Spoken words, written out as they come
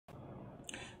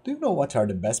Do you know what are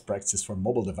the best practices for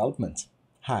mobile development?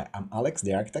 Hi, I'm Alex,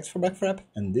 the architect for Back4App,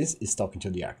 and this is Talking to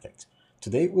the Architect.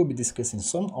 Today we'll be discussing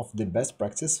some of the best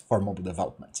practices for mobile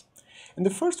development. And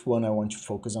the first one I want to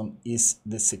focus on is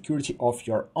the security of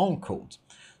your own code.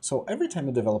 So every time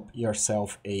you develop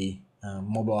yourself a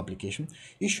mobile application,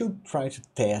 you should try to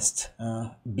test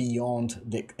beyond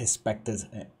the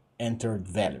expected entered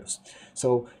values.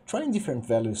 So trying different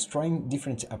values, trying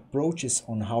different approaches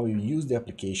on how you use the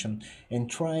application, and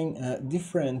trying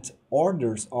different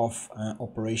orders of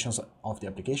operations of the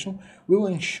application will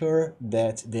ensure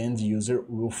that the end user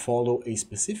will follow a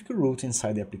specific route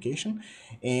inside the application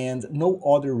and no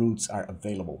other routes are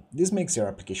available. This makes your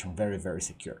application very, very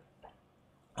secure.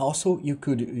 Also, you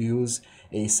could use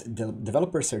a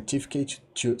developer certificate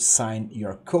to sign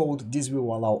your code. This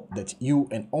will allow that you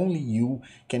and only you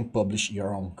can publish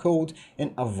your own code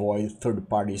and avoid third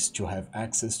parties to have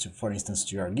access to, for instance,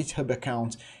 to your GitHub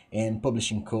account and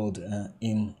publishing code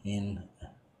in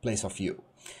place of you.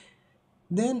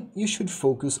 Then you should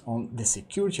focus on the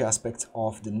security aspect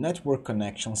of the network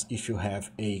connections if you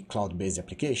have a cloud-based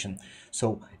application.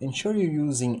 So ensure you're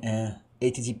using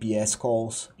HTTPS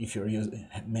calls if you're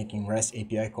making REST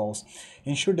API calls.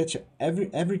 Ensure that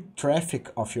every traffic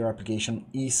of your application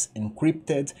is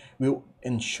encrypted. Will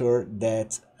ensure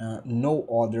that no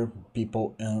other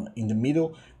people in the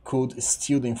middle could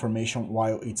steal the information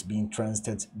while it's being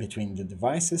transited between the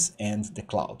devices and the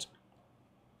cloud.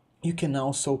 You can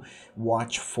also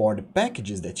watch for the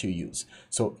packages that you use.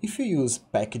 So if you use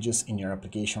packages in your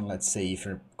application, let's say if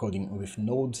you're coding with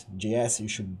Node.js, you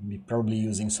should be probably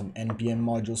using some NPM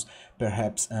modules.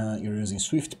 Perhaps you're using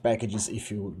Swift packages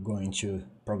if you're going to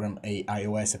program a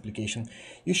iOS application.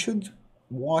 You should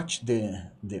watch the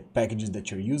packages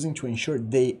that you're using to ensure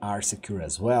they are secure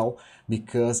as well,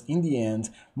 because in the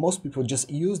end most people just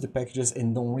use the packages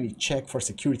and don't really check for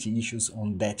security issues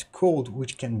on that code,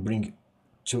 which can bring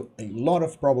to a lot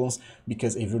of problems,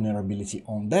 because a vulnerability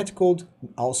on that code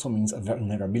also means a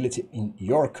vulnerability in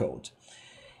your code.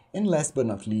 And last but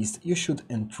not least, you should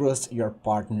entrust your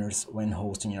partners when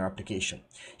hosting your application.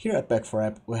 Here at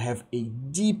Back4App, we have a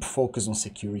deep focus on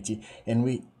security, and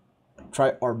we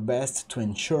try our best to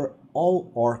ensure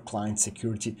all our client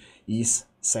security is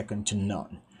second to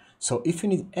none. So if you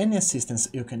need any assistance,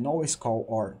 you can always call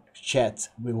or chat.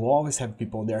 We will always have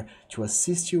people there to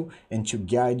assist you and to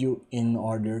guide you in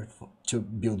order to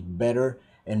build better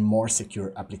and more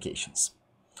secure applications.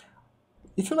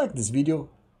 If you like this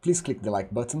video, please click the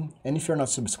like button, and if you're not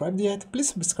subscribed yet, please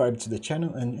subscribe to the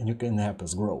channel and you can help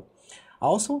us grow.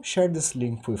 Also, share this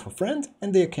link with a friend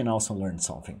and they can also learn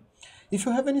something. If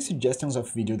you have any suggestions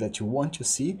of video that you want to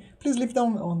see, please leave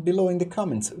down below in the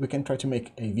comments. We can try to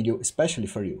make a video especially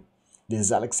for you. This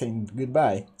is Alex saying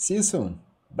goodbye. See you soon.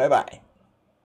 Bye bye.